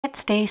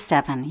It's day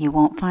 7. You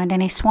won't find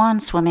any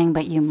swans swimming,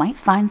 but you might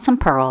find some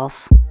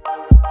pearls.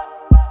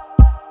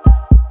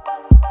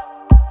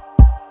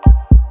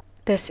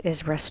 This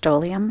is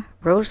Rustoleum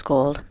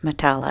Rosegold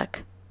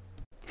Metallic.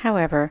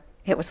 However,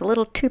 it was a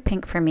little too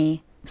pink for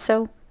me,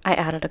 so I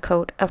added a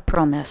coat of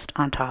pearl mist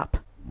on top.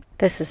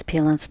 This is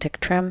peel and stick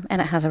trim,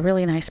 and it has a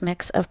really nice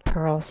mix of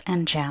pearls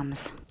and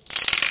gems.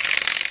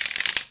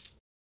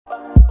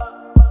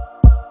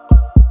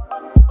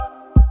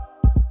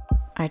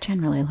 I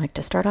generally like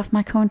to start off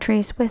my cone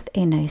trees with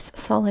a nice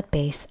solid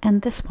base,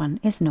 and this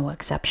one is no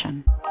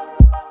exception.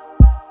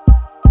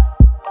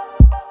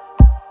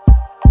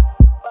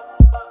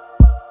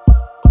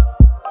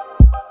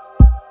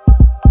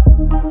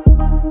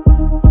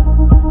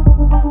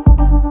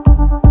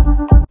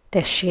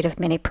 This sheet of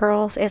mini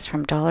pearls is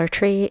from Dollar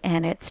Tree,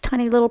 and it's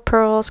tiny little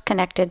pearls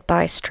connected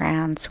by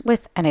strands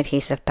with an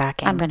adhesive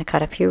backing. I'm going to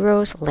cut a few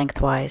rows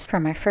lengthwise. For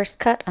my first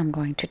cut, I'm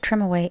going to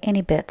trim away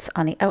any bits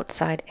on the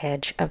outside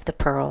edge of the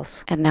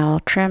pearls. And now I'll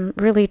trim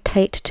really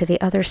tight to the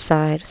other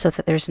side so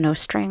that there's no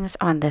strings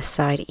on this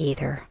side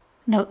either.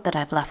 Note that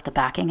I've left the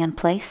backing in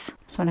place.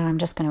 So now I'm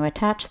just going to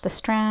attach the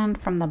strand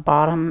from the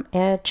bottom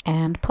edge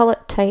and pull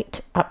it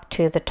tight up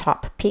to the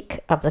top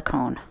peak of the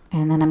cone.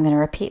 And then I'm going to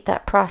repeat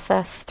that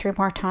process 3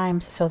 more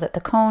times so that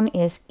the cone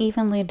is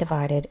evenly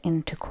divided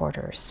into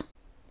quarters.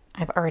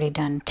 I've already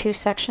done 2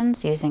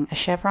 sections using a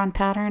chevron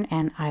pattern,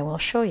 and I will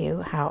show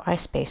you how I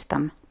spaced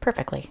them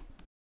perfectly.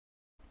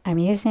 I'm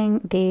using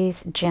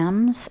these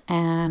gems,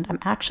 and I'm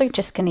actually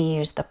just going to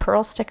use the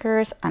pearl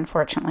stickers.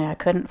 Unfortunately, I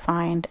couldn't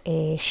find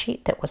a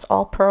sheet that was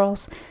all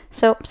pearls,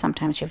 so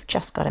sometimes you've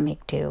just got to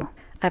make do.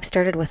 I've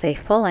started with a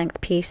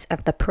full-length piece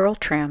of the pearl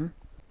trim.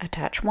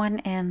 Attach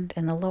one end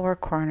in the lower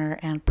corner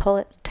and pull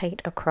it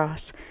tight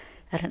across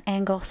at an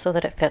angle so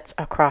that it fits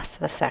across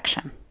the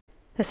section.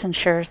 This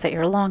ensures that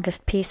your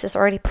longest piece is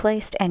already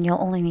placed and you'll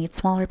only need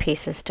smaller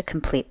pieces to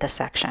complete the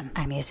section.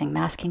 I'm using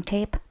masking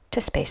tape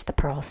to space the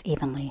pearls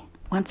evenly.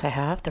 Once I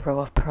have the row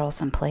of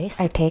pearls in place,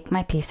 I take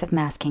my piece of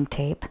masking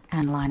tape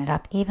and line it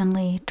up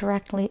evenly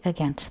directly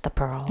against the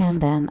pearls.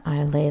 And then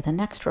I lay the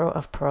next row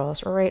of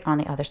pearls right on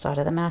the other side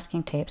of the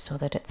masking tape so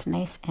that it's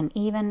nice and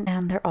even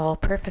and they're all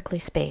perfectly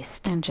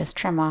spaced. And just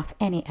trim off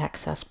any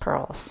excess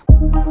pearls.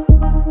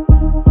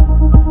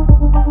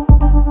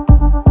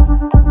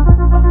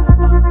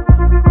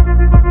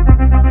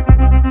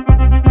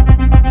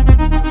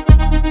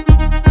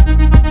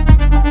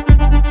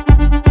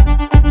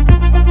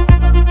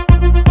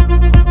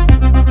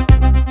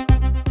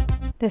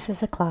 This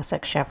is a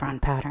classic chevron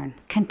pattern.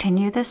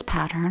 Continue this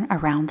pattern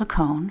around the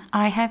cone.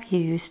 I have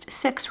used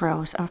 6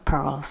 rows of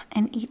pearls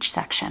in each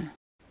section.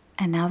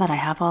 And now that I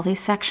have all these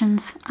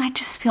sections, I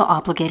just feel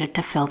obligated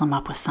to fill them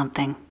up with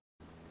something.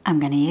 I'm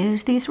going to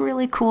use these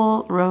really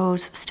cool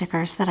rose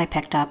stickers that I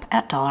picked up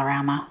at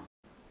Dollarama.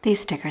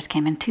 These stickers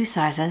came in 2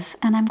 sizes,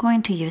 and I'm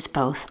going to use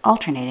both,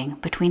 alternating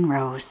between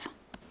rows.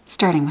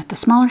 Starting with the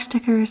smaller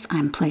stickers,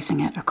 I'm placing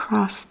it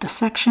across the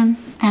section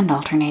and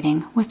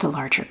alternating with the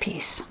larger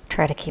piece.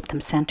 Try to keep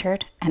them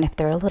centered, and if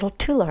they're a little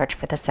too large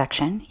for the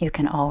section, you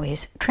can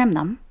always trim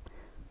them,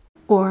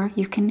 or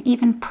you can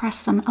even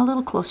press them a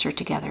little closer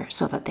together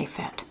so that they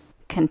fit.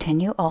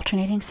 Continue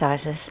alternating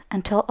sizes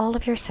until all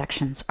of your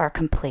sections are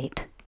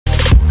complete.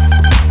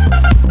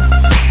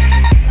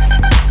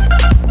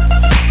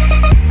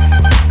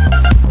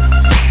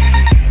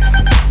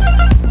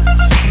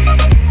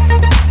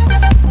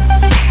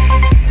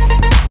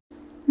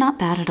 Not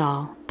bad at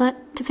all,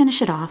 but to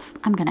finish it off,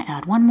 I'm going to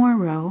add 1 more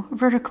row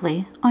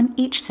vertically on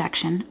each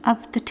section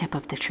of the tip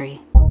of the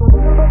tree.